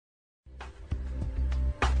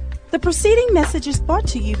The preceding message is brought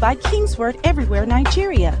to you by Kingsword Everywhere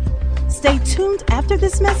Nigeria. Stay tuned after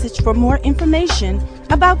this message for more information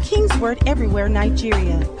about Kingsword Everywhere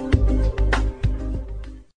Nigeria.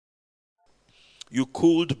 You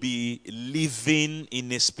could be living in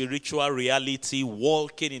a spiritual reality,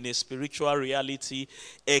 walking in a spiritual reality,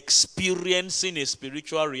 experiencing a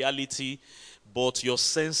spiritual reality, but your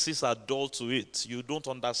senses are dull to it. You don't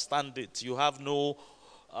understand it. You have no,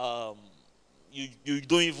 you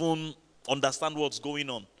don't even understand what's going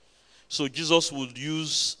on. So Jesus would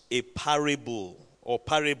use a parable or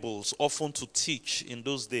parables often to teach in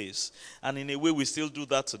those days. And in a way, we still do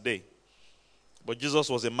that today. But Jesus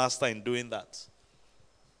was a master in doing that.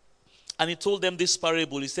 And he told them this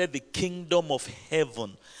parable. He said, the kingdom of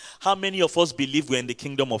heaven. How many of us believe we're in the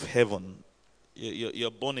kingdom of heaven? You're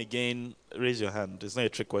born again. Raise your hand. It's not a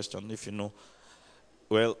trick question if you know.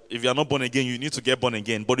 Well, if you're not born again, you need to get born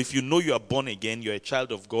again. But if you know you are born again, you're a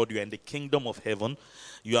child of God, you're in the kingdom of heaven,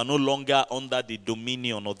 you are no longer under the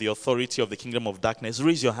dominion or the authority of the kingdom of darkness,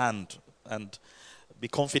 raise your hand and be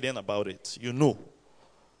confident about it. You know.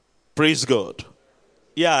 Praise God.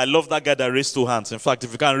 Yeah, I love that guy that raised two hands. In fact,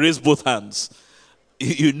 if you can raise both hands,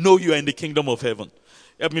 you know you are in the kingdom of heaven.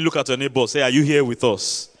 Help me look at your neighbor. Say, are you here with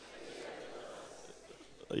us?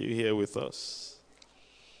 Are you here with us?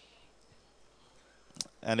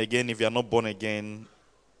 And again, if you are not born again,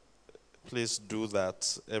 please do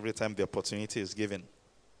that every time the opportunity is given.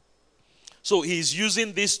 So he's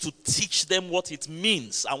using this to teach them what it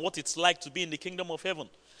means and what it's like to be in the kingdom of heaven.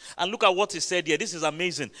 And look at what he said here. This is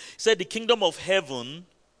amazing. He said the kingdom of heaven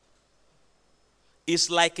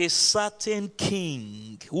is like a certain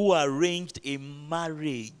king who arranged a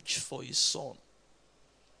marriage for his son.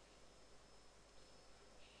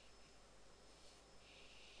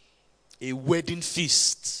 A wedding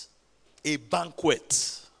feast, a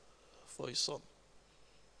banquet for his son.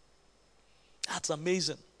 That's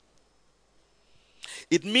amazing.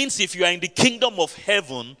 It means if you are in the kingdom of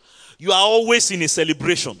heaven, you are always in a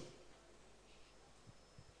celebration.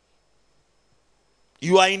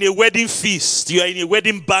 You are in a wedding feast. You are in a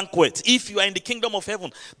wedding banquet. If you are in the kingdom of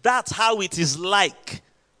heaven, that's how it is like.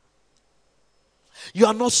 You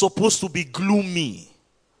are not supposed to be gloomy.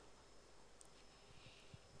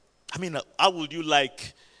 I mean, how would you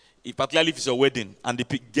like, particularly if it's your wedding, and the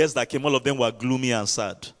guests that came, all of them were gloomy and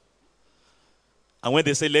sad. And when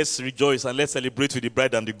they say, let's rejoice and let's celebrate with the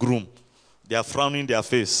bride and the groom, they are frowning their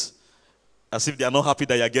face, as if they are not happy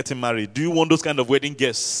that you are getting married. Do you want those kind of wedding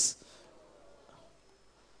guests?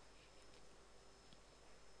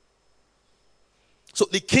 So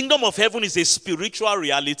the kingdom of heaven is a spiritual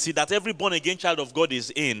reality that every born-again child of God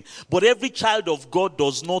is in. But every child of God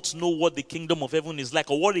does not know what the kingdom of heaven is like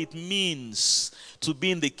or what it means to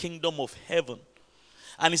be in the kingdom of heaven.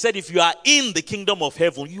 And he said, if you are in the kingdom of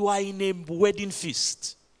heaven, you are in a wedding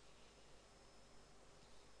feast.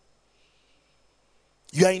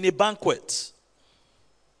 You are in a banquet.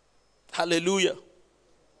 Hallelujah.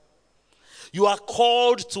 You are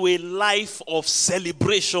called to a life of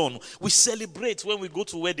celebration. We celebrate when we go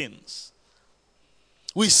to weddings.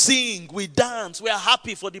 We sing, we dance, we are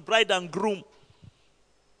happy for the bride and groom.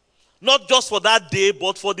 Not just for that day,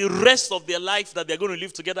 but for the rest of their life that they're going to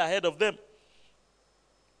live together ahead of them.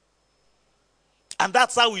 And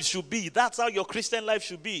that's how it should be. That's how your Christian life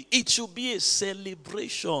should be. It should be a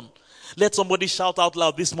celebration. Let somebody shout out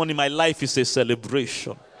loud this morning, my life is a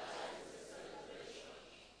celebration.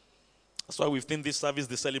 That's why we've named this service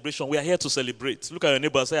the celebration. We are here to celebrate. Look at your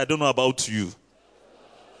neighbor and say, I don't know about you.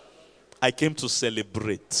 I came to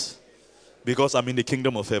celebrate because I'm in the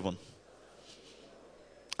kingdom of heaven.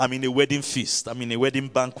 I'm in a wedding feast. I'm in a wedding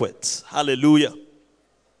banquet. Hallelujah.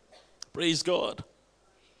 Praise God.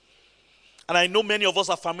 And I know many of us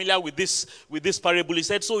are familiar with this parable. He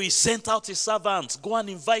said, so he sent out his servants. Go and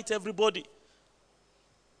invite everybody.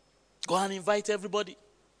 Go and invite everybody.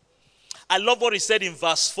 I love what he said in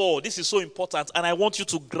verse 4. This is so important, and I want you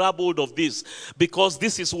to grab hold of this because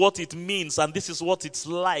this is what it means and this is what it's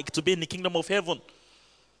like to be in the kingdom of heaven.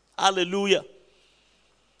 Hallelujah.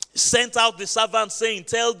 Sent out the servant saying,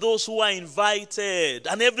 tell those who are invited.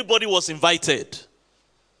 And everybody was invited. In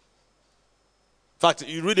fact,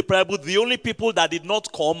 you read the parable, the only people that did not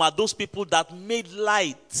come are those people that made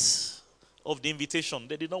light of the invitation.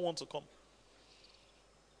 They did not want to come.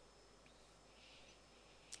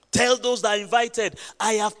 Tell those that are invited,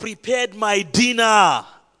 I have prepared my dinner.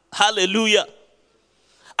 Hallelujah.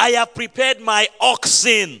 I have prepared my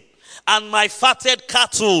oxen and my fatted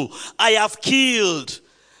cattle. I have killed.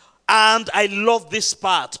 And I love this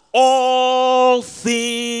part. All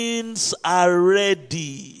things are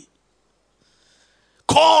ready.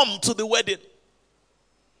 Come to the wedding.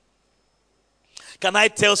 Can I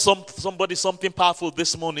tell somebody something powerful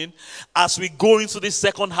this morning? As we go into the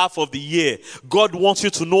second half of the year, God wants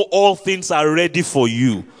you to know all things are ready for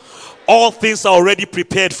you. All things are already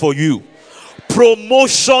prepared for you.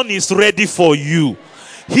 Promotion is ready for you.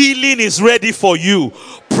 Healing is ready for you.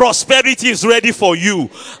 Prosperity is ready for you.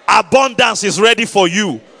 Abundance is ready for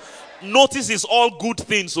you. Notice it's all good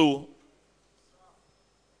things. Oh,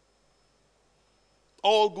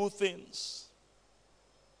 all good things.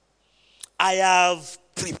 I have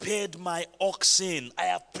prepared my oxen. I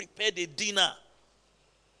have prepared a dinner.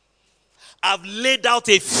 I've laid out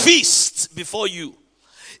a feast before you.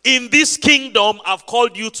 In this kingdom, I've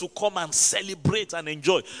called you to come and celebrate and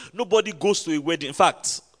enjoy. Nobody goes to a wedding. In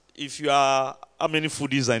fact, if you are, how many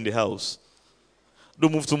foodies are in the house?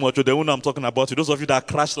 Don't move too much. The one I'm talking about, those of you that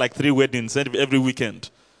crash like 3 weddings every weekend.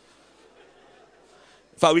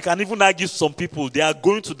 In fact, we can even argue some people, they are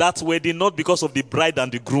going to that wedding not because of the bride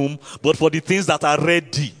and the groom, but for the things that are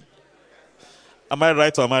ready. Am I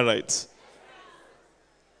right or am I right?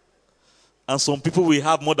 And some people will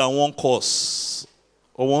have more than one course,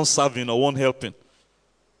 or one serving, or one helping.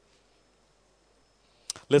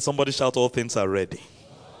 Let somebody shout, all things are ready.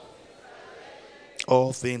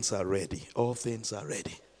 All things are ready. All things are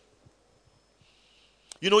ready.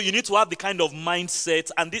 You know, you need to have the kind of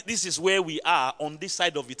mindset, and this is where we are on this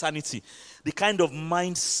side of eternity. The kind of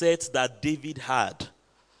mindset that David had.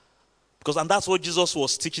 And that's what Jesus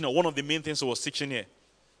was teaching, or one of the main things he was teaching here.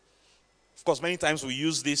 Of course, many times we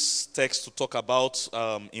use this text to talk about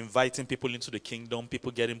inviting people into the kingdom,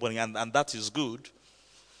 people getting born again, and that is good.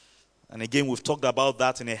 And again, we've talked about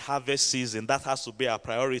that in a harvest season. That has to be our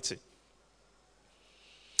priority.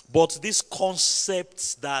 But this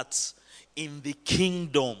concept that in the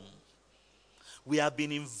kingdom, we have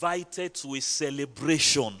been invited to a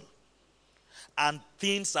celebration, and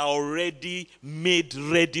things are already made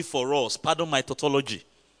ready for us. Pardon my tautology.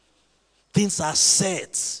 Things are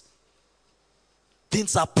set.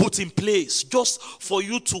 Things are put in place just for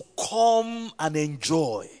you to come and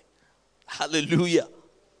enjoy. Hallelujah.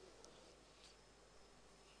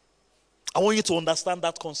 I want you to understand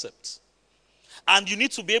that concept. And you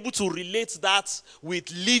need to be able to relate that with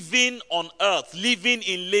living on earth, living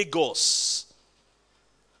in Lagos.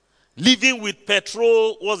 Living with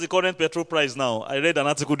petrol. What's the current petrol price now? I read an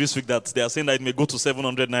article this week that they are saying that it may go to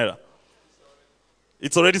 700 naira.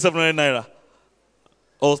 It's already 700 naira.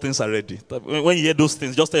 All things are ready. When you hear those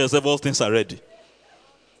things, just tell yourself all things are ready.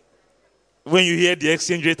 When you hear the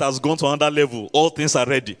exchange rate has gone to another level, all things are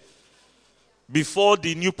ready. Before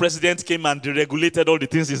the new president came and deregulated all the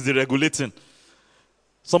things he's deregulating,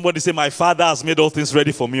 somebody say, my father has made all things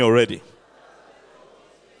ready for me already.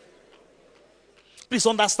 Please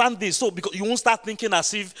understand this. So, because you won't start thinking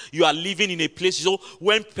as if you are living in a place. So,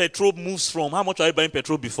 when petrol moves from, how much are you buying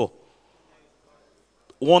petrol before?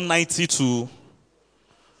 190 to...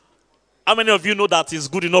 How many of you know that it's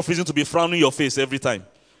good enough reason to be frowning your face every time?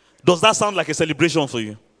 Does that sound like a celebration for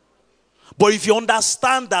you? But if you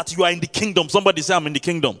understand that you are in the kingdom, somebody say, I'm in the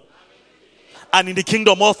kingdom. And in the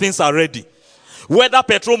kingdom, all things are ready. Whether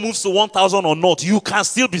petrol moves to 1,000 or not, you can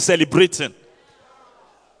still be celebrating.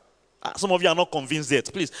 Some of you are not convinced yet.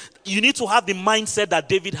 Please, you need to have the mindset that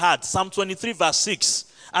David had. Psalm 23 verse 6.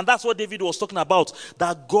 And that's what David was talking about.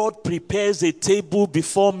 That God prepares a table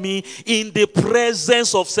before me in the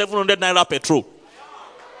presence of 700 naira petrol.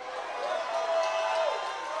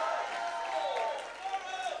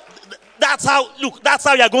 That's how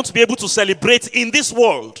you are going to be able to celebrate in this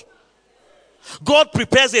world. God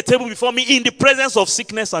prepares a table before me in the presence of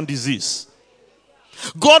sickness and disease.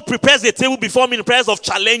 God prepares a table before me in the presence of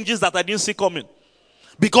challenges that I didn't see coming.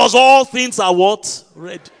 Because all things are what?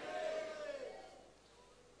 Ready.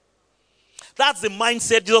 That's the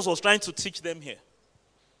mindset Jesus was trying to teach them here.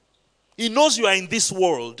 He knows you are in this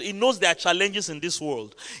world. He knows there are challenges in this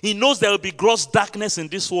world. He knows there will be gross darkness in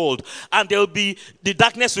this world. And there will be, the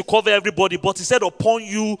darkness will cover everybody. But he said, upon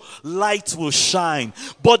you, light will shine.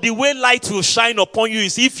 But the way light will shine upon you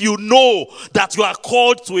is if you know that you are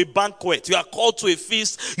called to a banquet. You are called to a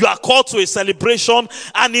feast. You are called to a celebration.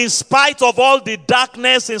 And in spite of all the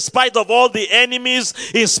darkness, in spite of all the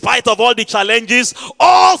enemies, in spite of all the challenges,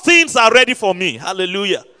 all things are ready for me.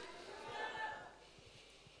 Hallelujah.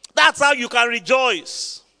 That's how you can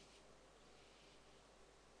rejoice.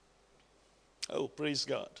 Oh, praise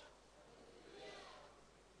God.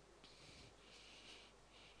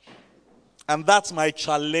 And that's my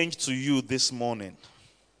challenge to you this morning.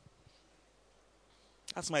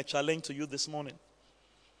 That's my challenge to you this morning.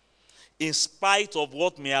 In spite of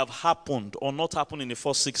what may have happened or not happened in the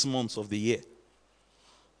first 6 months of the year,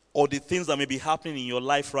 or the things that may be happening in your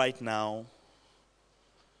life right now,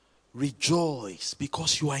 Rejoice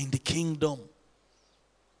because you are in the kingdom.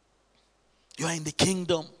 You are in the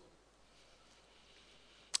kingdom.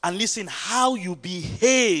 And listen, how you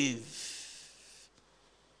behave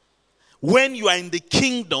when you are in the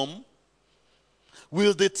kingdom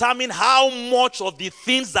will determine how much of the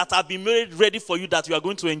things that have been made ready for you that you are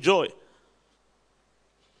going to enjoy.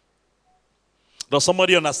 Does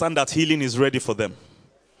somebody understand that healing is ready for them?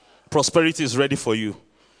 Prosperity is ready for you.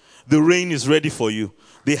 The rain is ready for you.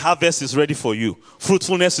 The harvest is ready for you.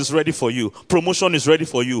 Fruitfulness is ready for you. Promotion is ready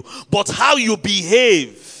for you. But how you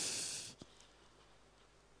behave.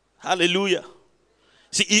 Hallelujah.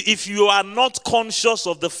 See, if you are not conscious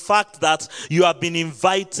of the fact that you have been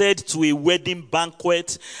invited to a wedding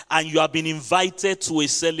banquet and you have been invited to a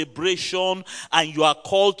celebration and you are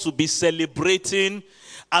called to be celebrating,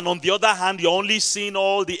 and on the other hand, you're only seeing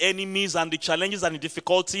all the enemies and the challenges and the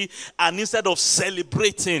difficulty, and instead of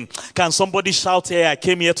celebrating, can somebody shout here, I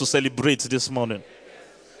came here to celebrate this morning?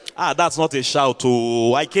 That's not a shout.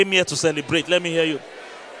 Oh, I came here to celebrate. Let me hear you.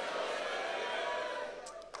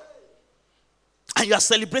 And you are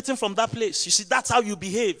celebrating from that place. You see, that's how you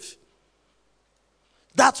behave.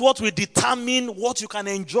 That's what will determine what you can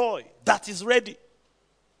enjoy. That is ready.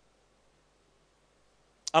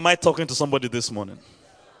 Am I talking to somebody this morning?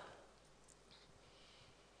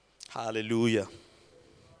 Hallelujah.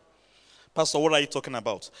 Pastor, what are you talking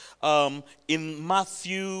about? In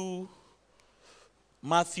Matthew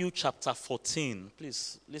chapter 14,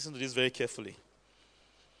 please listen to this very carefully.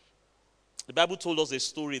 The Bible told us a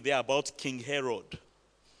story there about King Herod.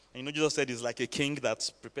 And you know, Jesus said he's like a king that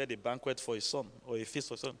prepared a banquet for his son, or a feast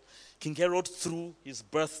for his son. King Herod threw his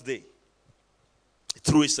birthday,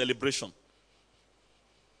 threw a celebration.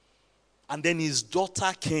 And then his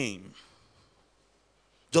daughter came,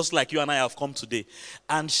 just like you and I have come today.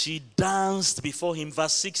 And she danced before him.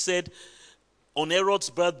 Verse 6 said, on Herod's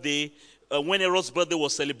birthday, when Herod's birthday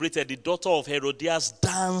was celebrated, the daughter of Herodias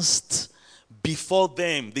danced before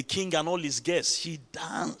them, the king and all his guests. She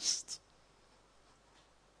danced.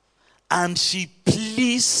 And she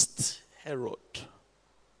pleased Herod.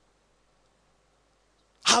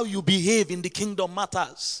 How you behave in the kingdom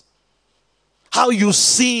matters. How you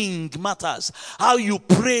sing matters. How you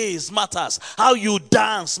praise matters. How you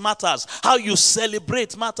dance matters. How you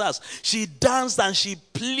celebrate matters. She danced and she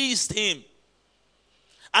pleased him.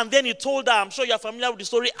 And then he told her, I'm sure you're familiar with the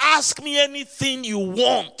story, ask me anything you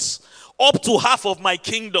want, up to half of my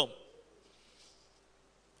kingdom.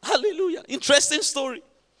 Hallelujah. Interesting story.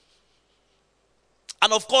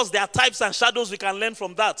 And of course, there are types and shadows we can learn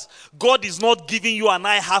from that. God is not giving you and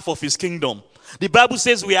I half of his kingdom. The Bible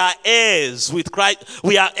says we are heirs with Christ.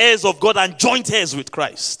 We are heirs of God and joint heirs with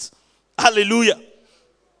Christ. Hallelujah.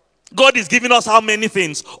 God is giving us how many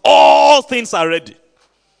things? All things are ready.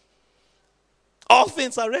 All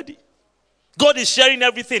things are ready. God is sharing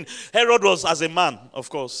everything. Herod was as a man, of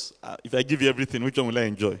course. If I give you everything, which one will I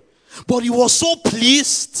enjoy? But he was so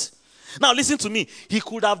pleased. Now listen to me. He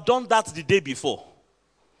could have done that the day before.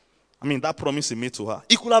 I mean, that promise he made to her.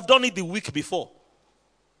 He could have done it the week before.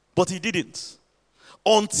 But he didn't.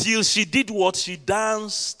 Until she did what? She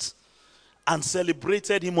danced and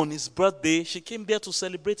celebrated him on his birthday. She came there to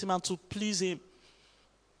celebrate him and to please him.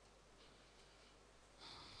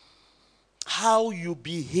 How you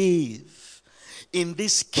behave in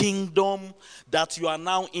this kingdom that you are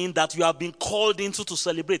now in, that you have been called into to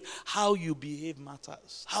celebrate, how you behave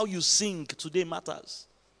matters. How you sing today matters.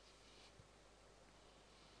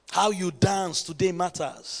 How you dance today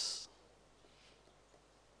matters.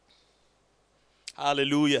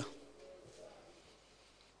 Hallelujah.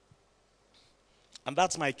 And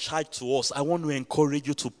that's my charge to us. I want to encourage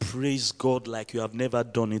you to praise God like you have never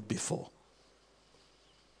done it before.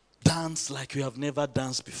 Dance like you have never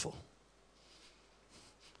danced before.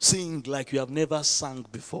 Sing like you have never sung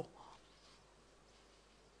before.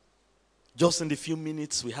 Just in the few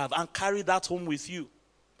minutes we have. And carry that home with you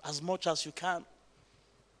as much as you can.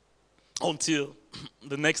 Until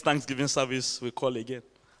the next Thanksgiving service we call again.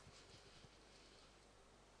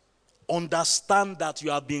 Understand that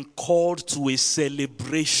you have been called to a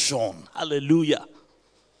celebration. Hallelujah.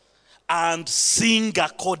 And sing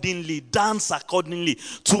accordingly, dance accordingly,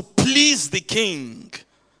 to please the King.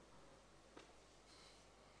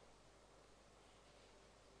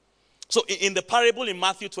 So in the parable in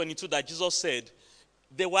Matthew 22 that Jesus said,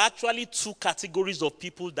 there were actually two categories of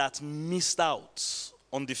people that missed out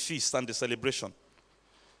on the feast and the celebration.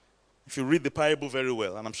 If you read the parable very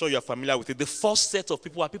well, and I'm sure you're familiar with it, the first set of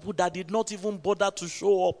people are people that did not even bother to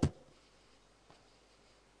show up.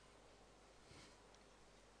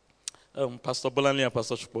 Pastor Bolanle and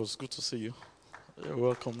Pastor Chupo, it's good to see you. You're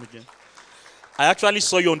welcome again. I actually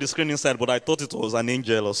saw you on the screen inside, but I thought it was an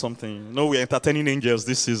angel or something. No, we're entertaining angels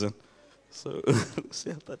this season. So, see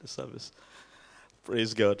after the service.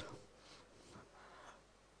 Praise God.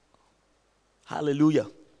 Hallelujah.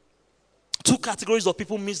 Two categories of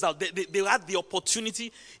people missed out. They had the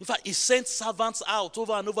opportunity. In fact, he sent servants out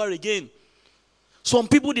over and over again. Some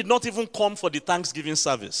people did not even come for the Thanksgiving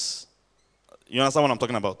service. You understand what I'm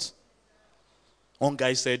talking about? One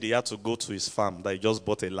guy said he had to go to his farm, that he just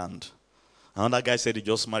bought a land. Another guy said he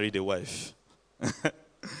just married a wife.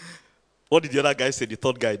 What did the other guy say, the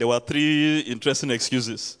third guy? There were three interesting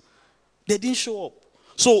excuses. They didn't show up.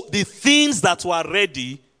 So the things that were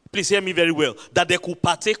ready, please hear me very well, that they could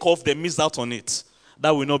partake of, they missed out on it.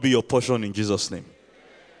 That will not be your portion in Jesus' name.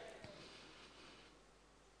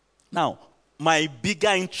 Now, my bigger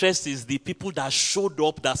interest is the people that showed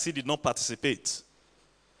up that still did not participate.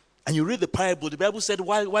 And you read the parable, the Bible said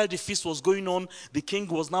while the feast was going on, the king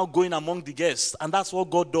was now going among the guests. And that's what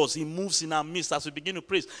God does. He moves in our midst as we begin to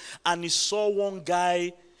praise. And he saw one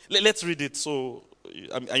guy, let's read it. So,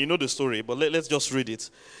 and you know the story, but let's just read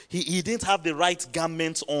it. He didn't have the right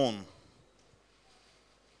garment on.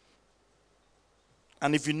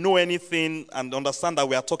 And if you know anything and understand that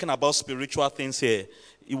we are talking about spiritual things here,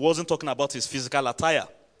 he wasn't talking about his physical attire.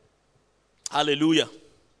 Hallelujah.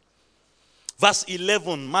 Verse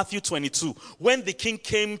 11, Matthew 22. When the king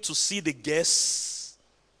came to see the guests,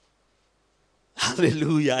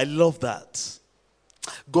 hallelujah, I love that.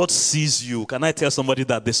 God sees you. Can I tell somebody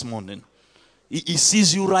that this morning? He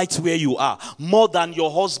sees you right where you are. More than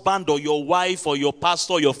your husband or your wife or your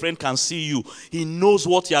pastor or your friend can see you. He knows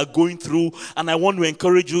what you are going through. And I want to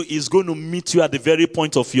encourage you, he's going to meet you at the very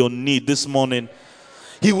point of your need this morning.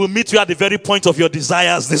 He will meet you at the very point of your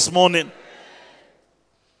desires this morning.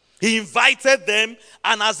 He invited them,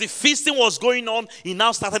 and as the feasting was going on, he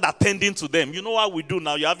now started attending to them. You know what we do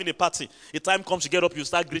now? You're having a party. The time comes, you get up, you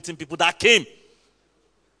start greeting people that came.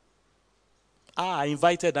 I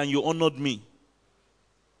invited and you honored me.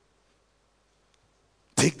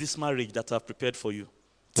 Take this marriage that I've prepared for you.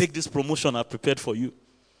 Take this promotion I've prepared for you.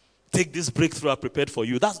 Take this breakthrough I've prepared for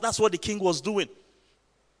you. That's what the king was doing.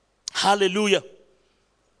 Hallelujah.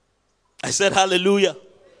 I said hallelujah.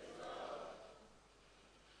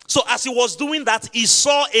 So as he was doing that, he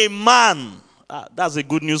saw a man. That's a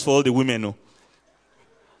good news for all the women. No?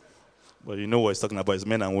 But you know what he's talking about is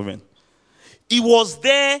men and women. He was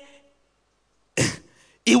there.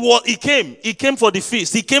 He came for the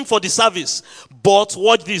feast. He came for the service. But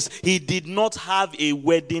watch this. He did not have a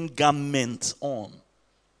wedding garment on.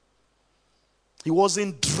 He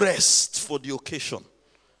wasn't dressed for the occasion.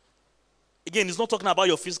 Again, he's not talking about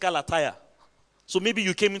your physical attire. So maybe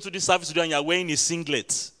you came into this service today and you're wearing a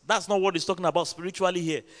singlet. That's not what he's talking about spiritually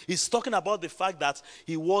here. He's talking about the fact that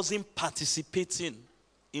he wasn't participating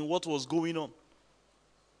in what was going on.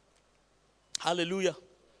 Hallelujah.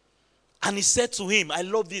 And he said to him, I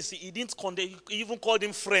love this. He didn't condemn, he even called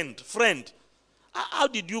him friend. Friend, how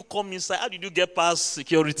did you come inside? How did you get past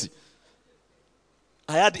security?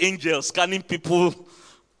 I had angels scanning people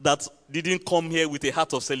that didn't come here with a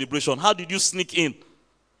heart of celebration. How did you sneak in?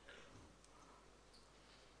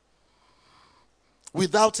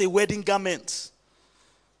 Without a wedding garment.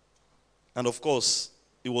 And of course,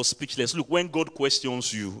 he was speechless. Look, when God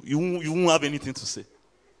questions you, you won't have anything to say.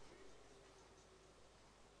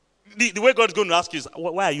 The way God's going to ask you is,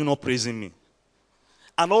 why are you not praising me?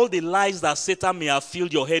 And all the lies that Satan may have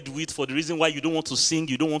filled your head with for the reason why you don't want to sing,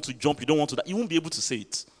 you don't want to jump, you don't want to, you won't be able to say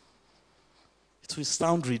it. It will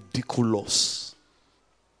sound ridiculous.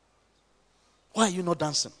 Why are you not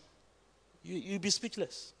dancing? You'll be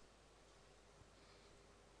speechless.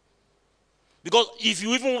 Because if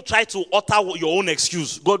you even try to utter your own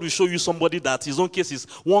excuse, God will show you somebody that his own case is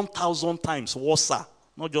 1,000 times worse.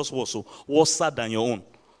 Not just worse, so worse than your own.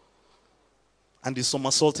 And he's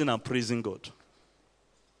somersaulting and praising God.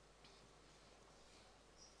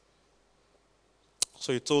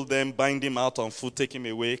 So he told them, bind him out on foot, take him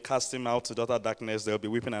away, cast him out to the utter darkness. There will be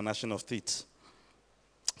weeping and gnashing of teeth.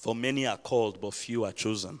 For many are called, but few are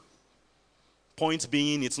chosen. Point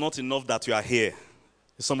being, it's not enough that you are here.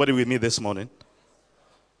 Is somebody with me this morning?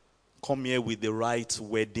 Come here with the right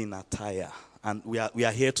wedding attire. And we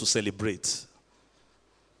are here to celebrate.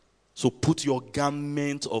 So put your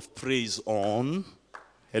garment of praise on.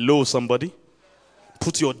 Hello, somebody.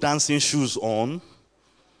 Put your dancing shoes on.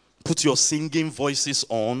 Put your singing voices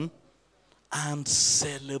on. And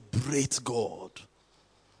celebrate God.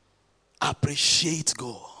 Appreciate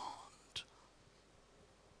God.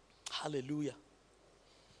 Hallelujah.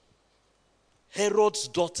 Herod's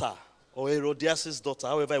daughter, or Herodias' daughter,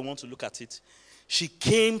 however I want to look at it, She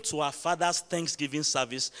came to her father's Thanksgiving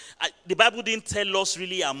service. The Bible didn't tell us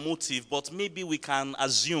really her motive, but maybe we can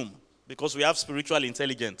assume, because we have spiritual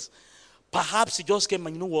intelligence. Perhaps he just came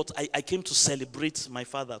and, you know what, I came to celebrate my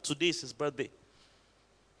father. Today is his birthday.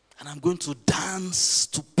 And I'm going to dance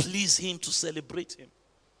to please him, to celebrate him.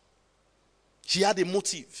 She had a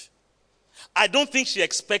motive. I don't think she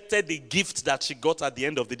expected the gift that she got at the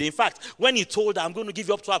end of the day. In fact, when he told her, I'm going to give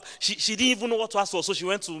you up to half, she didn't even know what to ask for. So she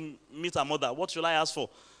went to meet her mother. What should I ask for?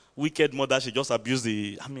 Wicked mother, she just abused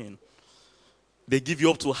they give you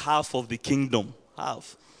up to half of the kingdom.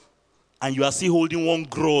 Half. And you are still holding one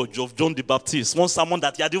grudge of John the Baptist. One sermon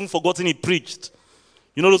that you had even forgotten he preached.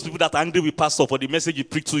 You know those people that are angry with pastor for the message he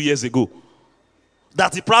preached 2 years ago?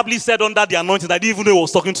 That he probably said under the anointing that I didn't even know he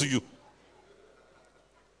was talking to you.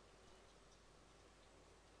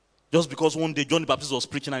 Just because one day John the Baptist was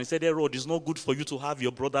preaching and he said, hey, Rod, it's not good for you to have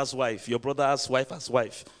your brother's wife as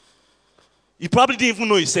wife. He probably didn't even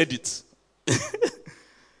know he said it.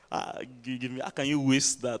 Give me, how can you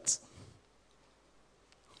waste that?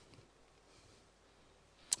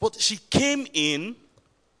 But she came in,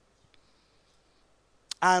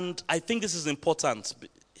 and I think this is important.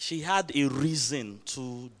 She had a reason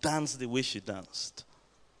to dance the way she danced.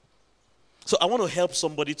 So I want to help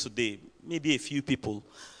somebody today, maybe a few people.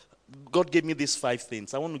 God gave me these 5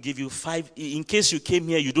 things. I want to give you 5. In case you came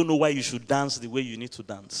here, you don't know why you should dance the way you need to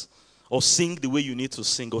dance, or sing the way you need to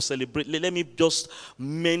sing, or celebrate. Let me just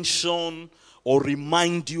mention or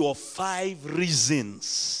remind you of 5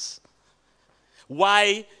 reasons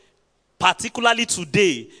why, particularly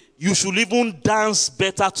today, you should even dance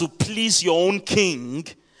better to please your own king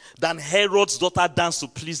than Herod's daughter danced to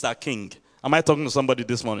please her king. Am I talking to somebody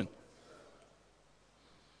this morning?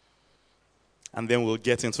 And then we'll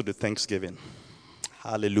get into the Thanksgiving.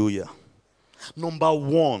 Hallelujah. Number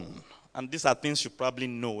 1, and these are things you probably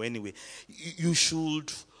know anyway. You should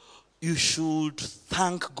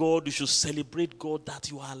thank God, you should celebrate God that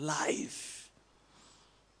you are alive.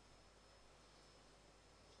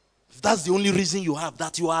 If that's the only reason you have,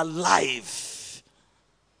 that you are alive,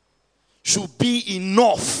 should be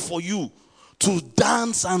enough for you to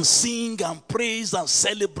dance and sing and praise and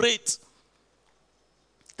celebrate.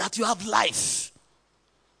 That you have life.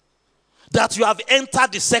 That you have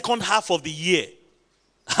entered the second half of the year.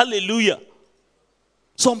 Hallelujah.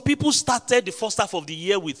 Some people started the first half of the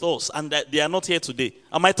year with us and they are not here today.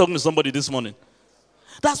 Am I talking to somebody this morning?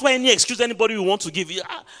 That's why any excuse anybody will want to give you.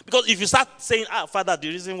 Because if you start saying, Father, the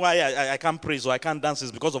reason why I can't praise or I can't dance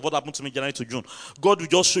is because of what happened to me January to June. God will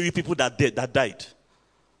just show you people that died.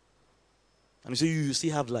 And you say, you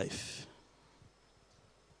still have life.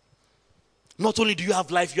 Not only do you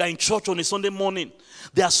have life, you are in church on a Sunday morning.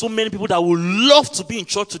 There are so many people that would love to be in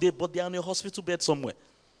church today, but they are in a hospital bed somewhere.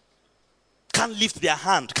 Can't lift their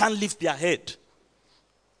hand, can't lift their head.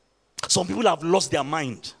 Some people have lost their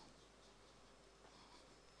mind.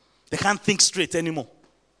 They can't think straight anymore.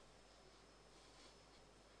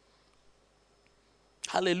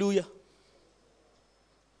 Hallelujah.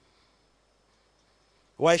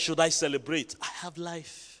 Why should I celebrate? I have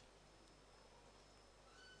life.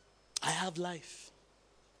 I have life.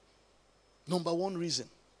 Number 1 reason.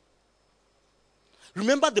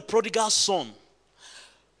 Remember the prodigal son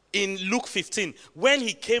in Luke 15. When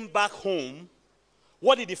he came back home,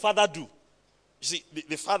 what did the father do? You see,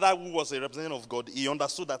 the father who was a representative of God, he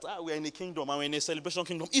understood that we are in a kingdom and we're in a celebration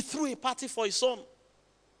kingdom. He threw a party for his son.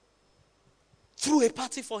 Threw a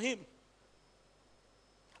party for him.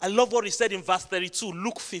 I love what he said in verse 32.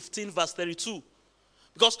 Luke 15 verse 32.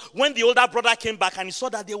 Because when the older brother came back and he saw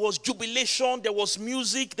that there was jubilation, there was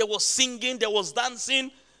music, there was singing, there was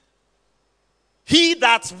dancing. He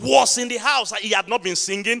that was in the house, he had not been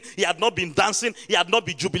singing, he had not been dancing, he had not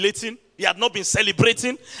been jubilating, he had not been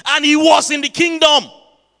celebrating, and he was in the kingdom.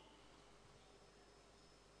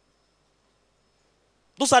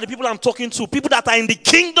 Those are the people I'm talking to. People that are in the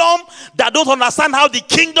kingdom, that don't understand how the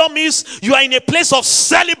kingdom is. You are in a place of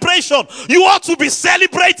celebration. You ought to be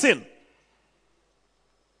celebrating.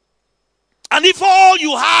 And if all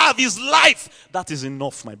you have is life, that is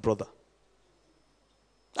enough, my brother.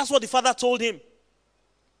 That's what the father told him.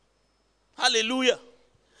 Hallelujah.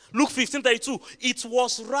 Luke 15:32. It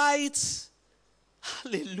was right,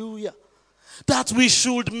 hallelujah, that we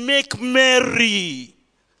should make merry.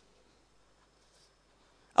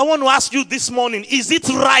 I want to ask you this morning, is it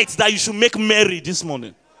right that you should make merry this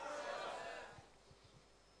morning?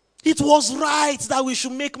 It was right that we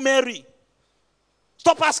should make merry.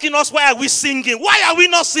 Stop asking us, why are we singing? Why are we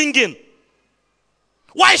not singing?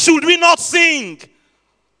 Why should we not sing?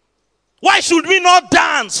 Why should we not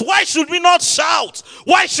dance? Why should we not shout?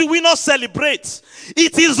 Why should we not celebrate?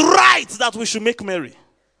 It is right that we should make merry.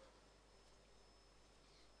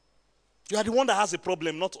 You are the one that has a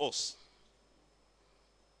problem, not us.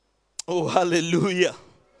 Oh, hallelujah.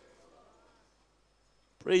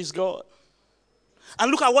 Praise God.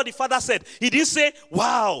 And look at what the father said. He didn't say,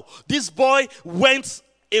 wow, this boy went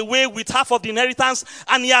away with half of the inheritance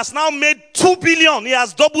and he has now made 2 billion. He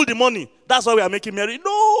has doubled the money. That's why we are making merry.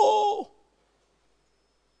 No.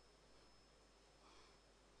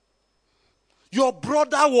 Your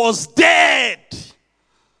brother was dead.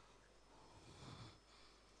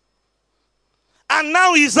 And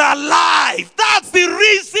now he's alive. That's the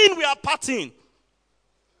reason we are partying.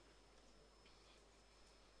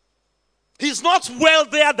 He's not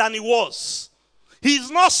wealthier than he was. He's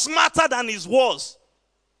not smarter than he was.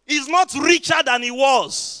 He's not richer than he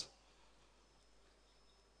was.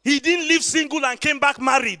 He didn't live single and came back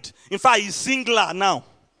married. In fact, he's singler now.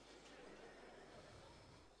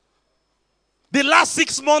 The last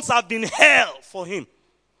 6 months have been hell for him.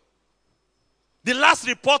 The last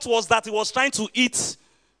report was that he was trying to eat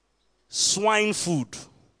swine food.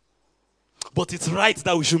 But it's right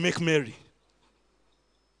that we should make merry.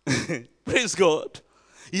 Praise God.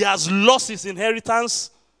 He has lost his inheritance.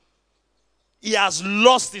 He has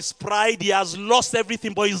lost his pride. He has lost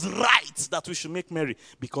everything. But it's right that we should make merry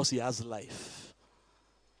because he has life.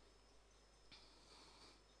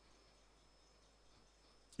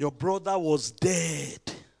 Your brother was dead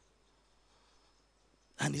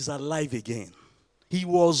and he's alive again. He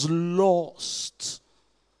was lost.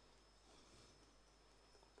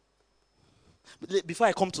 Before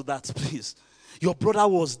I come to that, please. Your brother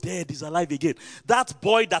was dead, he's alive again. That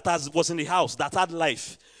boy that was in the house, that had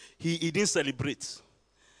life, he didn't celebrate.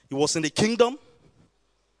 He was in the kingdom,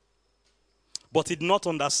 but he did not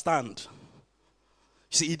understand.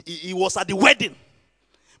 See, he was at the wedding,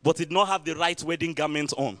 but he did not have the right wedding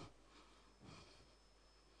garment on.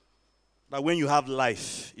 That when you have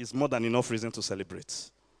life, it's more than enough reason to celebrate.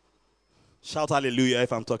 Shout hallelujah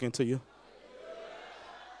if I'm talking to you.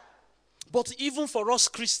 But even for us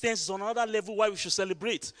Christians, it's on another level why we should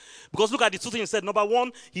celebrate. Because look at the two things he said. Number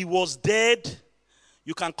one, he was dead.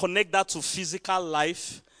 You can connect that to physical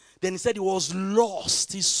life. Then he said he was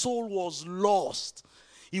lost. His soul was lost.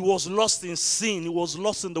 He was lost in sin. He was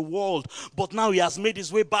lost in the world. But now he has made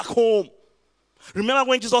his way back home. Remember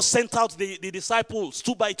when Jesus sent out the disciples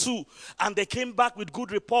 2 by 2 and they came back with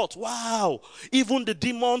good report. Wow. Even the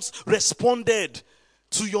demons responded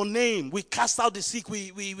to your name. We cast out the sick.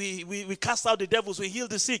 We cast out the devils. We heal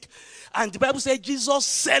the sick. And the Bible said Jesus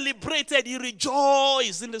celebrated. He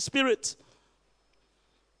rejoiced in the spirit.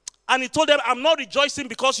 And he told them, I'm not rejoicing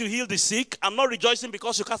because you heal the sick. I'm not rejoicing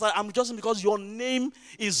because you cast out. I'm rejoicing because your name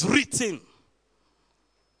is written.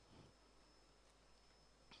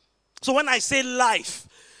 So when I say life,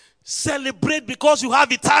 celebrate because you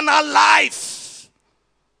have eternal life.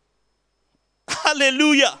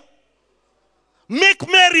 Hallelujah. Make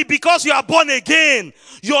merry because you are born again.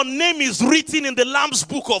 Your name is written in the Lamb's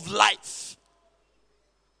book of life.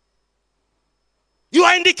 You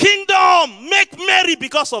are in the kingdom. Make merry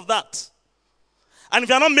because of that. And if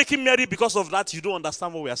you are not making merry because of that, you don't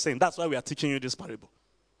understand what we are saying. That's why we are teaching you this parable.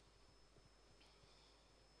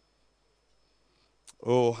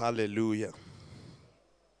 Oh, hallelujah.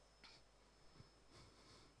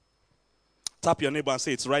 Tap your neighbor and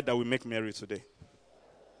say, it's right that we make merry today.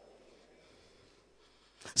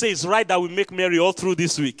 Say, it's right that we make merry all through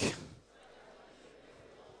this week.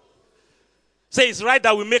 Say, it's right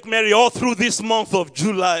that we make merry all through this month of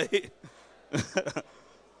July.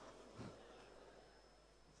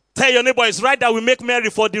 Tell your neighbor, it's right that we make merry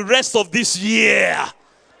for the rest of this year.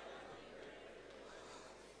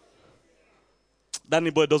 That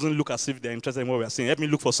neighbor doesn't look as if they're interested in what we're saying. Let me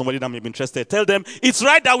look for somebody that may be interested. Tell them, it's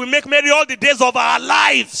right that we make merry all the days of our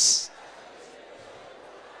lives.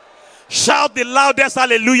 Shout the loudest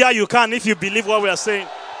hallelujah you can if you believe what we are saying.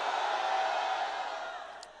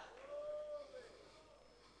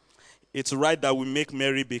 It's right that we make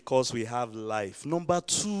merry because we have life. Number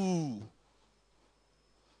 2,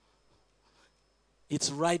 it's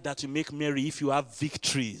right that you make merry if you have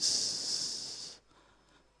victories.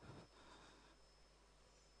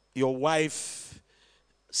 Your wife,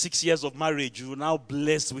 6 years of marriage, you're now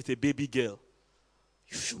blessed with a baby girl.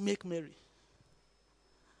 You should make merry.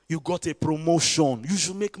 You got a promotion. You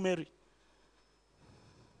should make merry.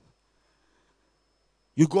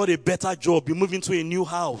 You got a better job. You move into a new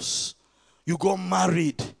house. You got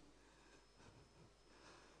married.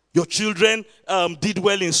 Your children did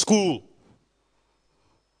well in school.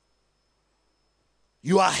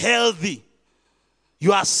 You are healthy.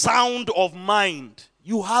 You are sound of mind.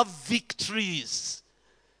 You have victories.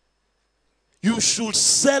 You should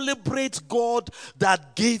celebrate God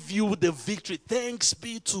that gave you the victory. Thanks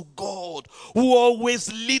be to God who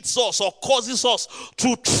always leads us or causes us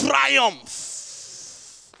to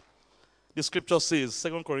triumph. The scripture says,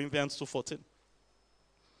 2 Corinthians 2:14.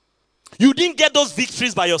 You didn't get those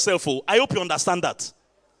victories by yourself. Oh, I hope you understand that.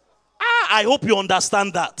 I hope you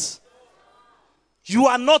understand that. You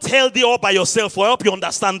are not healthy all by yourself. I hope you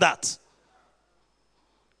understand that.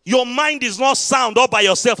 Your mind is not sound all by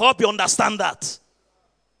yourself. I hope you understand that.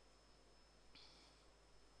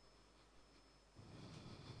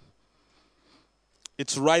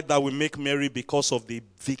 It's right that we make merry because of the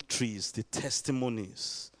victories, the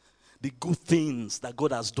testimonies, the good things that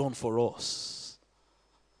God has done for us.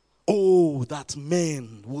 Oh, that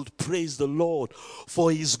men would praise the Lord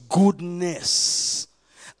for his goodness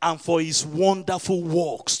and for his wonderful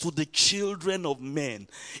works to the children of men.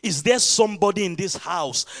 Is there somebody in this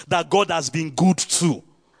house that God has been good to?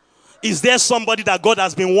 Is there somebody that God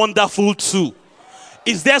has been wonderful to?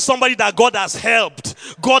 Is there somebody that God has helped?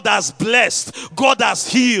 God has blessed? God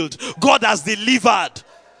has healed? God has delivered?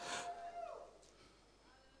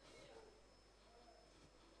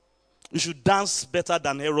 You should dance better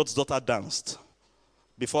than Herod's daughter danced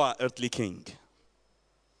before our earthly king.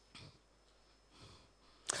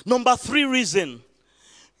 Number 3 reason,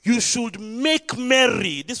 you should make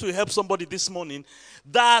merry. This will help somebody this morning.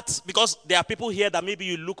 That, because there are people here that maybe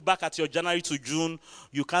you look back at your January to June,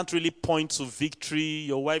 you can't really point to victory.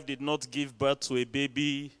 Your wife did not give birth to a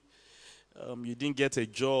baby. You didn't get a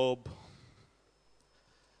job.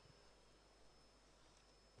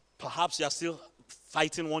 Perhaps you are still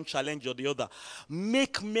fighting one challenge or the other.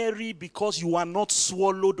 Make merry because you are not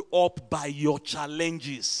swallowed up by your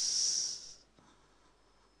challenges.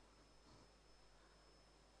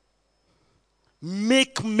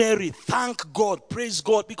 Make merry. Thank God. Praise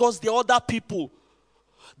God. Because the other people,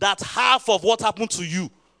 that half of what happened to you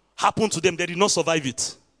happened to them. They did not survive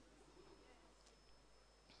it.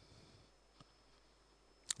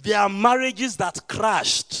 There are marriages that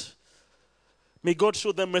crashed. May God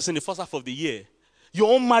show them mercy in the first half of the year.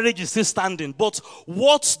 Your own marriage is still standing. But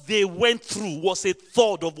what they went through was a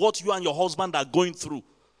third of what you and your husband are going through.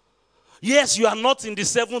 Yes, you are not in the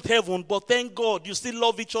 7th heaven, but thank God you still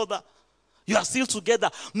love each other. You are still together.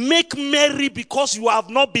 Make merry because you have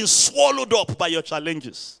not been swallowed up by your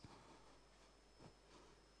challenges.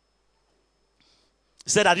 He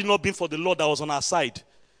said, had it not been for the Lord that was on our side,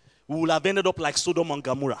 we would have ended up like Sodom and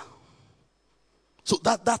Gomorrah. So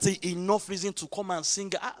that's enough reason to come and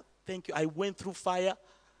sing. Thank you. I went through fire.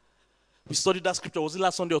 We studied that scripture. Was it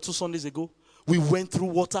last Sunday or 2 Sundays ago? We went through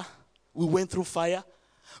water. We went through fire.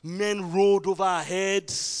 Men rolled over our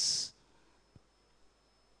heads.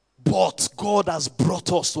 But God has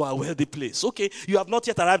brought us to a wealthy place. Okay, you have not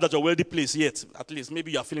yet arrived at your wealthy place yet. At least,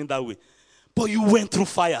 maybe you are feeling that way. But you went through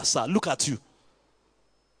fire, sir. Look at you.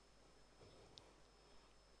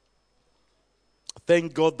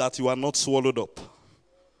 Thank God that you are not swallowed up.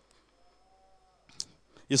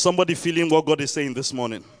 Is somebody feeling what God is saying this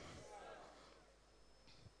morning?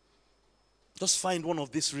 Just find one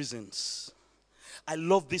of these reasons. I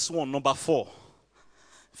love this one, number 4.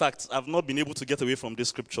 In fact, I've not been able to get away from this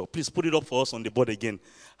scripture. Please put it up for us on the board again.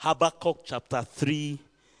 Habakkuk chapter 3.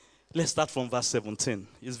 Let's start from verse 17.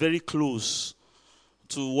 It's very close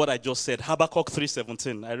to what I just said. Habakkuk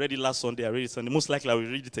 3:17. I read it last Sunday. I read it Sunday. Most likely I will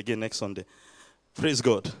read it again next Sunday. Praise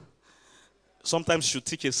God. Sometimes you should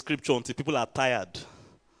teach a scripture until people are tired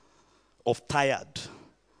of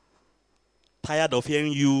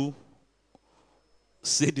hearing you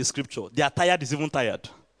say the scripture. They are tired is even tired.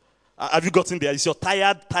 Have you gotten there? Is your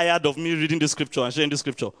tired of me reading the scripture and sharing the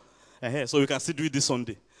scripture? So we can still do it this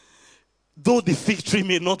Sunday. Though the fig tree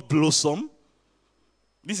may not blossom,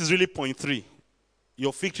 this is really point 3.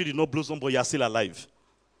 Your fig tree did not blossom, but you are still alive.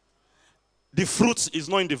 The fruit is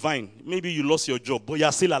not in the vine. Maybe you lost your job, but you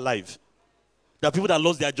are still alive. There are people that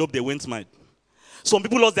lost their job, they went mad. Some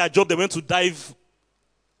people lost their job, they went to dive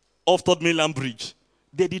off Third Mainland Bridge.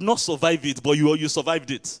 They did not survive it, but you survived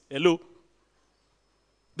it. Hello?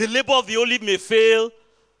 The labor of the olive may fail,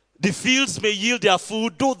 the fields may yield their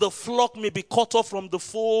food, though the flock may be cut off from the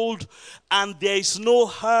fold, and there is no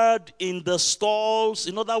herd in the stalls.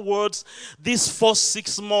 In other words, this first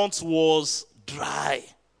 6 months was dry.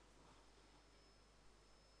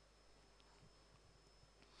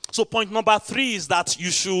 So point number 3 is that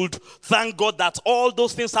you should thank God that all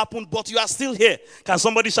those things happened, but you are still here. Can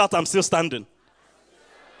somebody shout, I'm still standing?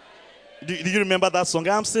 Do you remember that song?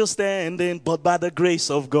 I'm still standing, but by the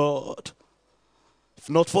grace of God.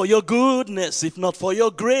 If not for your goodness, if not for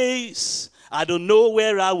your grace, I don't know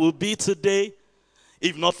where I will be today.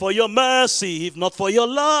 If not for your mercy, if not for your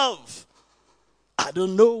love. I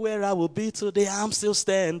don't know where I will be today. I'm still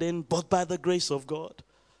standing, but by the grace of God.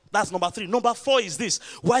 That's number 3. Number 4 is this.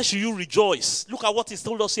 Why should you rejoice? Look at what he's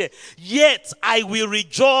told us here. Yet I will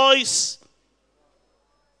rejoice.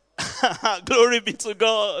 Glory be to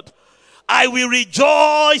God. I will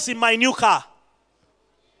rejoice in my new car.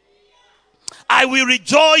 I will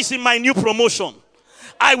rejoice in my new promotion.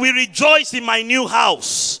 I will rejoice in my new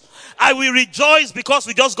house. I will rejoice because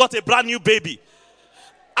we just got a brand new baby.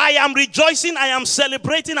 I am rejoicing, I am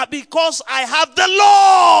celebrating because I have the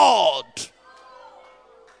Lord.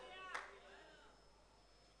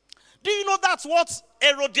 Do you know that's what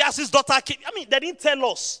Herodias' daughter came? I mean, they didn't tell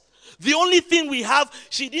us. The only thing we have,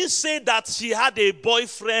 she didn't say that she had a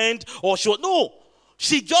boyfriend or no.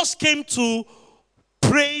 She just came to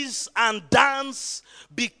praise and dance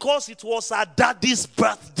because it was her daddy's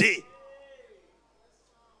birthday.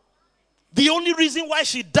 The only reason why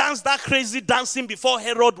she danced that crazy dancing before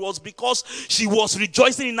Herod was because she was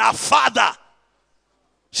rejoicing in her father.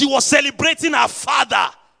 She was celebrating her father.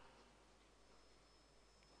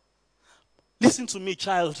 Listen to me,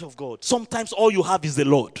 child of God. Sometimes all you have is the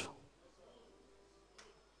Lord.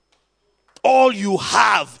 All you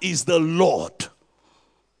have is the Lord.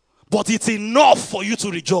 But it's enough for you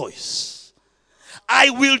to rejoice. I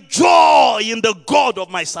will joy in the God of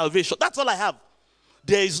my salvation. That's all I have.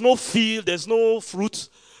 There is no field, there's no fruit,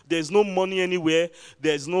 there's no money anywhere,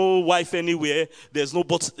 there's no wife anywhere, there's no,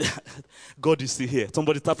 but God is still here.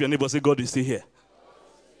 Somebody tap your neighbor and say, God is still here.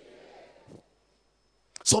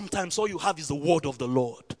 Sometimes all you have is the word of the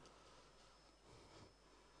Lord.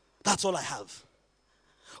 That's all I have.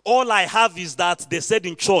 All I have is that they said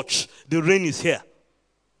in church, the rain is here.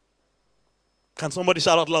 Can somebody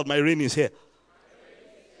shout out loud, my rain is here?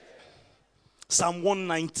 Psalm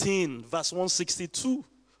 119, verse 162.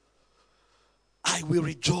 I will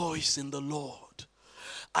rejoice in the Lord.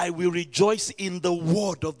 I will rejoice in the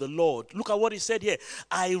word of the Lord. Look at what he said here.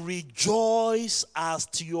 I rejoice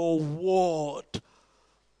at your word.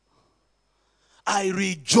 I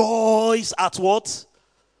rejoice at what?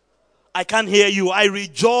 I can't hear you. I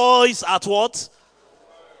rejoice at what?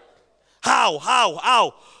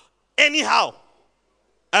 How? Anyhow.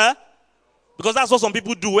 Huh? Because that's what some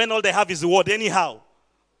people do when all they have is the word. Anyhow.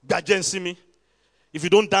 See me. If you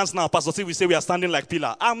don't dance now, Pastor T will say we are standing like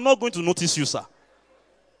pillar. I'm not going to notice you, sir.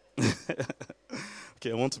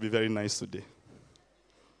 Okay, I want to be very nice today.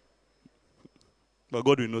 But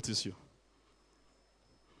God will notice you.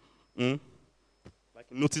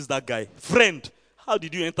 Like, notice that guy. Friend, how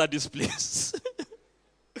did you enter this place?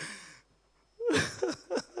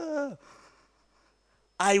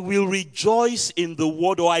 I will rejoice in the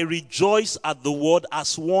word, or I rejoice at the word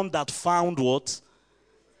as one that found what?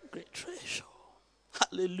 Great treasure.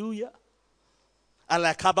 Hallelujah. And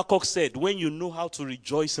like Habakkuk said, when you know how to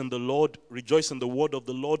rejoice in the Lord, rejoice in the word of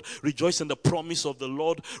the Lord, rejoice in the promise of the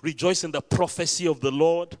Lord, rejoice in the prophecy of the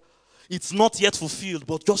Lord. It's not yet fulfilled,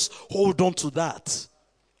 but just hold on to that.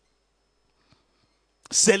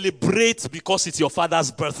 Celebrate because it's your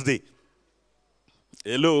father's birthday.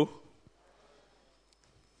 Hello?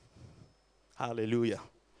 Hallelujah.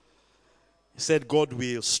 He said, God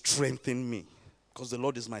will strengthen me because the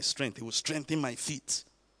Lord is my strength. He will strengthen my feet.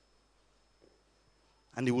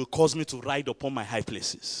 And He will cause me to ride upon my high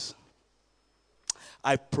places.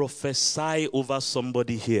 I prophesy over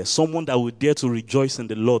somebody here, someone that will dare to rejoice in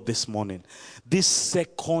the Lord this morning. This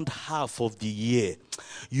second half of the year,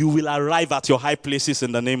 you will arrive at your high places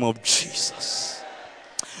in the name of Jesus.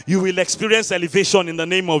 You will experience elevation in the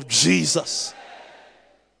name of Jesus.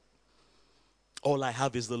 All I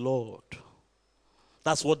have is the Lord.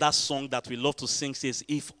 That's what that song that we love to sing says.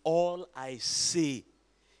 If all I say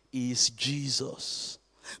is Jesus.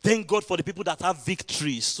 Thank God for the people that have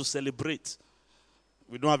victories to celebrate.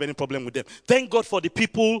 We don't have any problem with them. Thank God for the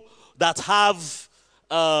people that have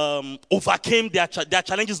overcame their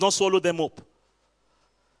challenges, not swallow them up.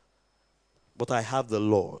 But I have the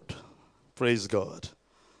Lord. Praise God.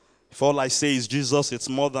 If all I say is Jesus, it's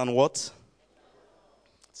more than what?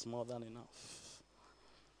 It's more than enough.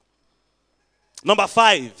 Number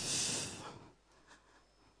 5.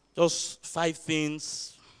 Just 5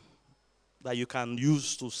 things that you can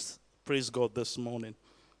use to praise God this morning.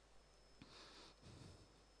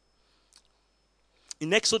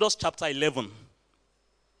 In Exodus chapter 11,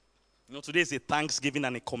 today is a Thanksgiving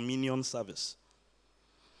and a communion service.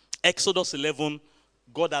 Exodus 11,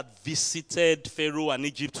 God had visited Pharaoh and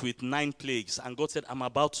Egypt with 9 plagues. And God said, I'm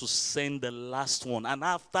about to send the last one. And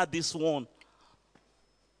after this one,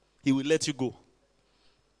 He will let you go.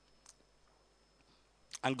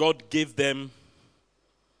 And God gave them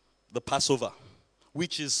the Passover,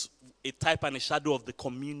 which is a type and a shadow of the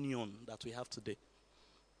communion that we have today.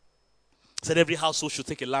 He said every household should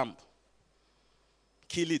take a lamb,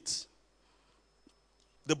 kill it.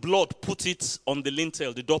 The blood, put it on the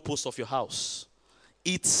lintel, the doorpost of your house.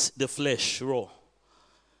 Eat the flesh raw. He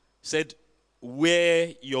said,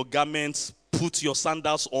 wear your garments, put your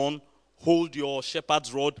sandals on, hold your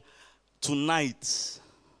shepherd's rod. Tonight,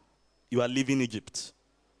 you are leaving Egypt.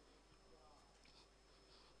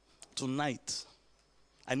 Tonight.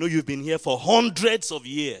 I know you've been here for hundreds of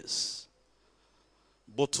years.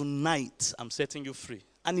 But tonight, I'm setting you free.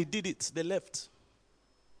 And he did it. They left.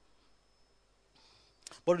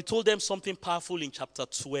 But he told them something powerful in chapter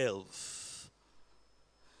 12.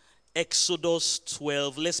 Exodus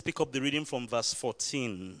 12. Let's pick up the reading from verse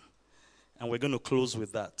 14. And we're going to close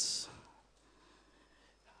with that.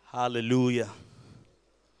 Hallelujah.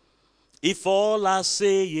 If all I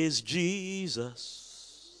say is Jesus,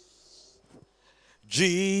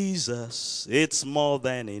 Jesus, it's more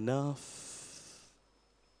than enough.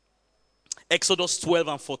 Exodus 12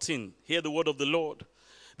 and 14. Hear the word of the Lord.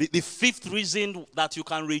 The fifth reason that you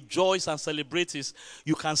can rejoice and celebrate is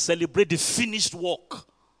you can celebrate the finished work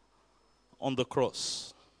on the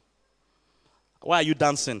cross. Why are you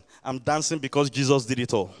dancing? I'm dancing because Jesus did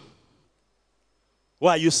it all.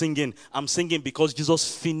 Why are you singing? I'm singing because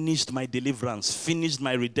Jesus finished my deliverance, finished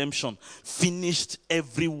my redemption, finished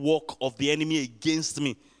every work of the enemy against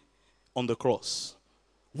me on the cross.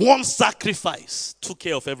 One sacrifice took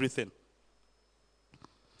care of everything.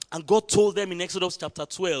 And God told them in Exodus chapter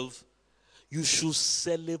 12, you should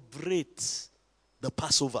celebrate the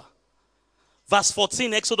Passover. Verse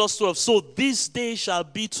 14, Exodus 12, so this day shall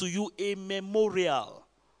be to you a memorial,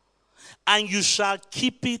 and you shall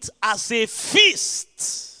keep it as a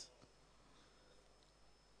feast.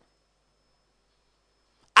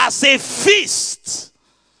 As a feast.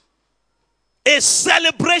 A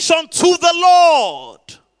celebration to the Lord.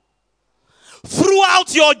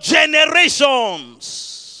 Throughout your generations.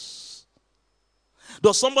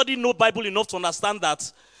 Does somebody know Bible enough to understand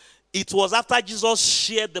that it was after Jesus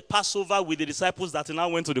shared the Passover with the disciples that he now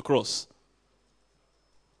went to the cross?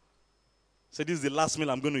 So this is the last meal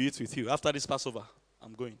I'm going to eat with you. After this Passover,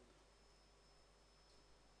 I'm going.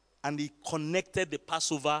 And he connected the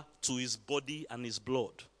Passover to his body and his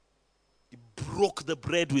blood. He broke the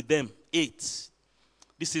bread with them, ate.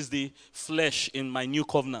 This is the flesh in my new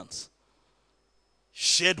covenant.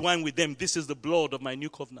 Shared wine with them. This is the blood of my new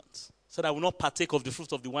covenant. Said, I will not partake of the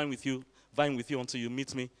fruit of the vine with you until you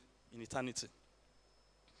meet me in eternity.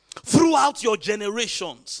 Throughout your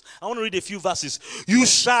generations, I want to read a few verses. You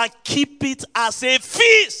shall keep it as a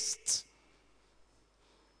feast.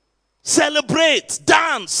 Celebrate,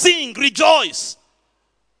 dance, sing, rejoice.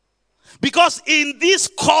 Because in this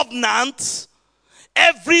covenant,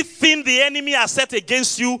 everything the enemy has set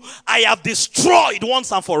against you, I have destroyed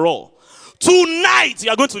once and for all. Tonight, you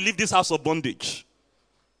are going to leave this house of bondage.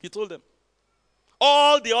 He told them.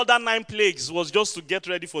 All the other 9 plagues was just to get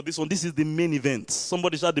ready for this one. This is the main event.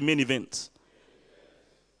 Somebody shout the main event.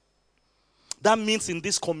 That means in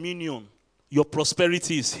this communion, your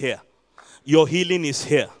prosperity is here. Your healing is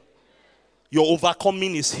here. Your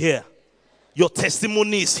overcoming is here. Your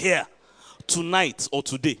testimony is here. Tonight or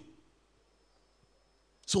today.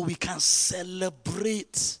 So we can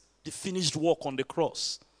celebrate the finished work on the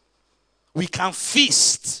cross. We can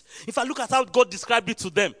feast. If I look at how God described it to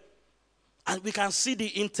them, and we can see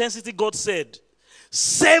the intensity God said.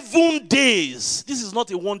 7 days. This is not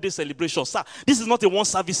a one-day celebration. Sir, this is not a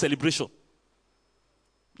one-service celebration.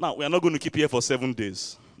 Now, we are not going to keep here for 7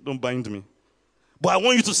 days. Don't bind me. But I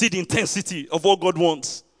want you to see the intensity of what God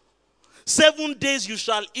wants. 7 days you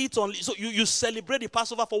shall eat only. So you celebrate the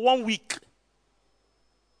Passover for 1 week.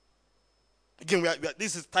 Again,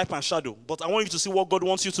 this is type and shadow. But I want you to see what God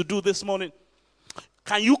wants you to do this morning.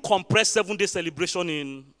 Can you compress 7-day celebration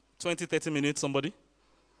in 20, 30 minutes, somebody?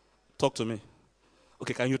 Talk to me.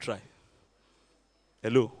 Okay, can you try?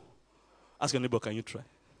 Hello? Ask your neighbor, can you try?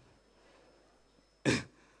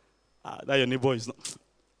 That your neighbor is not.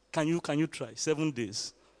 Can you try? 7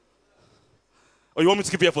 days. Or you want me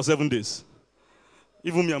to keep here for 7 days?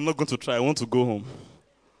 Even me, I'm not going to try. I want to go home.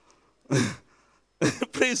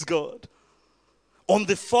 Praise God. On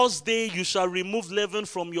the first day, you shall remove leaven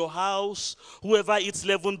from your house. Whoever eats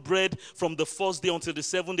leavened bread from the first day until the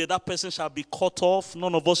 7th day, that person shall be cut off.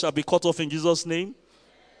 None of us shall be cut off in Jesus' name.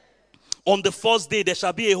 On the first day, there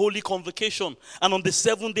shall be a holy convocation. And on the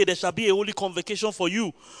 7th day, there shall be a holy convocation for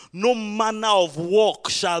you. No manner of work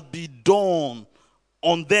shall be done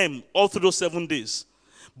on them all through those 7 days.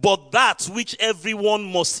 But that which everyone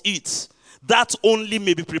must eat, that only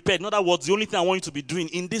may be prepared. In other words, the only thing I want you to be doing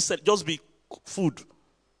in this set, just be food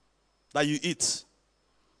that you eat.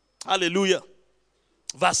 Hallelujah.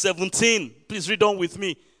 Verse 17. Please read on with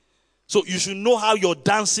me. So you should know how your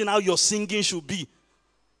dancing, how your singing should be.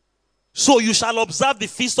 So you shall observe the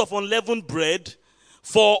feast of unleavened bread,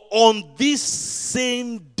 for on this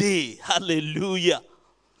same day, hallelujah,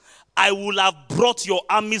 I will have brought your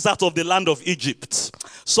armies out of the land of Egypt.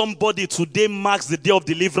 Somebody, today marks the day of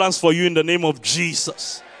deliverance for you in the name of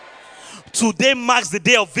Jesus. Today marks the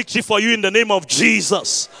day of victory for you in the name of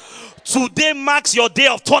Jesus. Today marks your day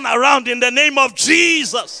of turnaround in the name of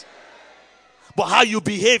Jesus. But how you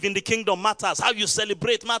behave in the kingdom matters. How you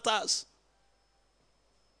celebrate matters.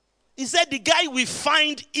 He said the guy we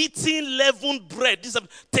find eating leavened bread, this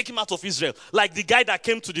take him out of Israel. Like the guy that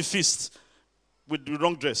came to the feast with the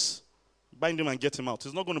wrong dress. Bind him and get him out.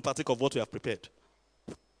 He's not going to partake of what we have prepared.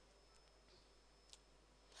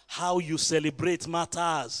 How you celebrate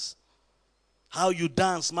matters. How you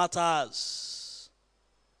dance matters.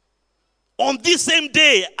 On this same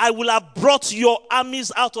day, I will have brought your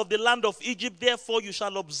armies out of the land of Egypt. Therefore, you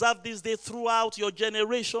shall observe this day throughout your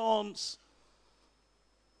generations.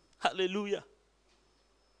 Hallelujah.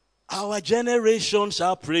 Our generation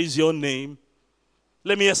shall praise your name.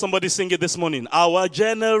 Let me hear somebody sing it this morning. Our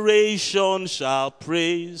generation shall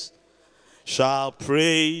praise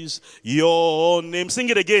your name. Sing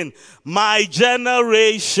it again. My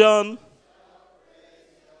generation.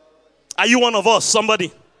 Are you one of us?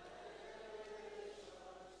 Somebody.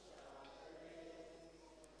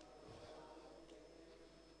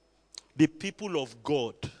 The people of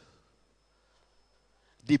God,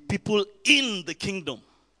 the people in the kingdom,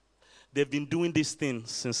 they've been doing this thing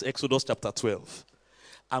since Exodus chapter 12.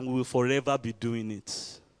 And we will forever be doing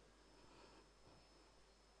it.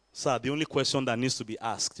 Sir, the only question that needs to be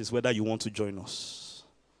asked is whether you want to join us.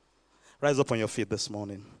 Rise up on your feet this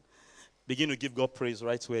morning. Begin to give God praise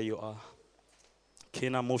right where you are.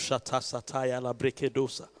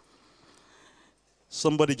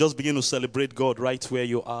 Somebody just begin to celebrate God right where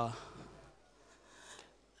you are.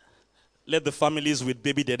 Let the families with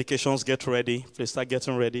baby dedications get ready. Please start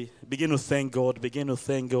getting ready. Begin to thank God. Begin to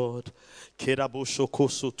thank God.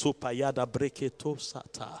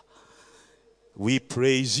 We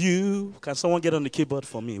praise you. Can someone get on the keyboard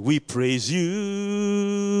for me? We praise you,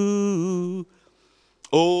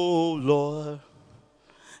 oh Lord.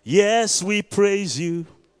 Yes, we praise you.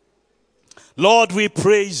 Lord, we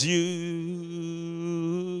praise you,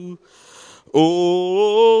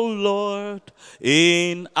 oh Lord.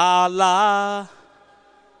 In Allah,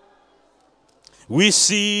 we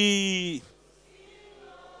see.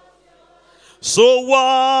 So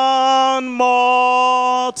one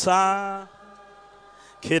more time.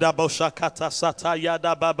 I lift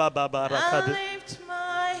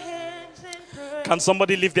my hands in praise. Can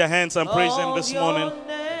somebody lift their hands and praise him this morning?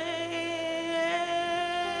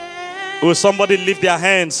 Will somebody lift their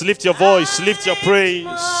hands, lift your voice, lift your praise?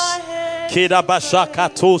 Sing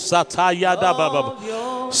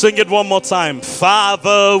it one more time.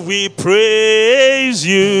 Father, we praise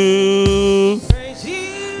you.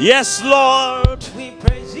 Yes, Lord. We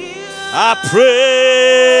praise you. I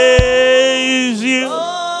praise you.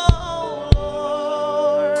 Oh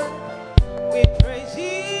Lord, we praise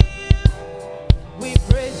you. We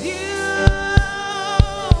praise you.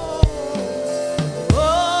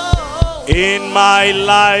 Oh, In my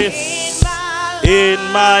life, in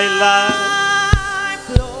my life,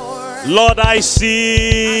 Lord, I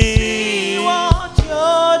see what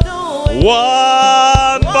you're doing.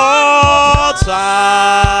 one more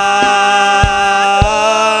time.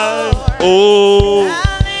 Oh, I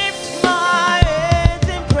lift my hands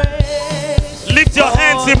in praise. lift your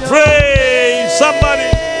hands in praise. Somebody,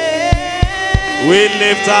 we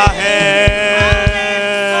lift our hands.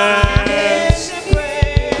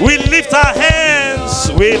 We lift our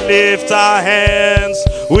hands. We lift our hands.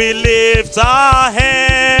 We lift our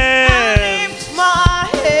hands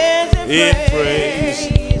in praise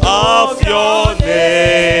of your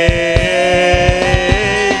name.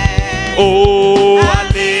 Oh, I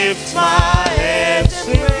lift my hands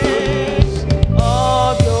in praise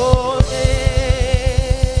of your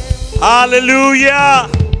name. Hallelujah.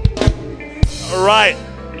 All right.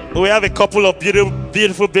 We have a couple of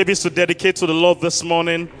beautiful babies to dedicate to the Lord this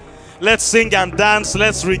morning. Let's sing and dance.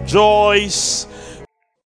 Let's rejoice.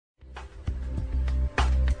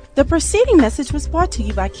 The preceding message was brought to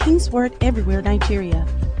you by King's Word Everywhere, Nigeria.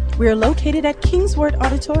 We are located at King's Word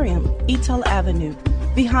Auditorium, Etal Avenue,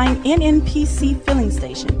 behind NNPC Filling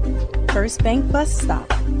Station, First Bank Bus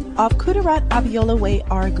Stop, off Kudirat Abiola Way,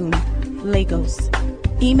 Argun, Lagos.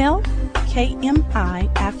 Email AKMI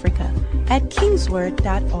Africa at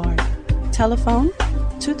kingsword.org. Telephone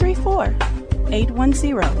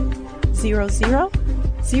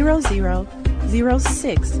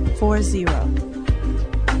 234-810-00000640.